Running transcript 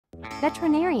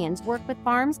Veterinarians work with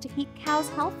farms to keep cows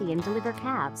healthy and deliver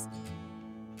calves.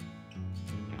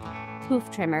 Hoof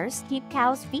trimmers keep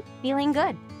cows' feet feeling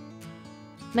good.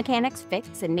 Mechanics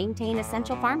fix and maintain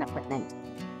essential farm equipment.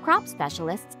 Crop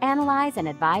specialists analyze and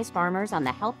advise farmers on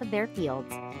the health of their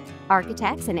fields.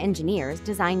 Architects and engineers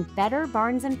design better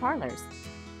barns and parlors.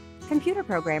 Computer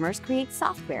programmers create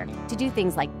software to do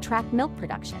things like track milk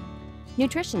production.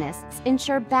 Nutritionists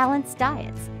ensure balanced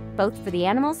diets, both for the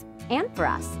animals and for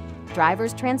us.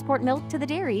 Drivers transport milk to the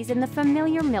dairies in the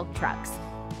familiar milk trucks.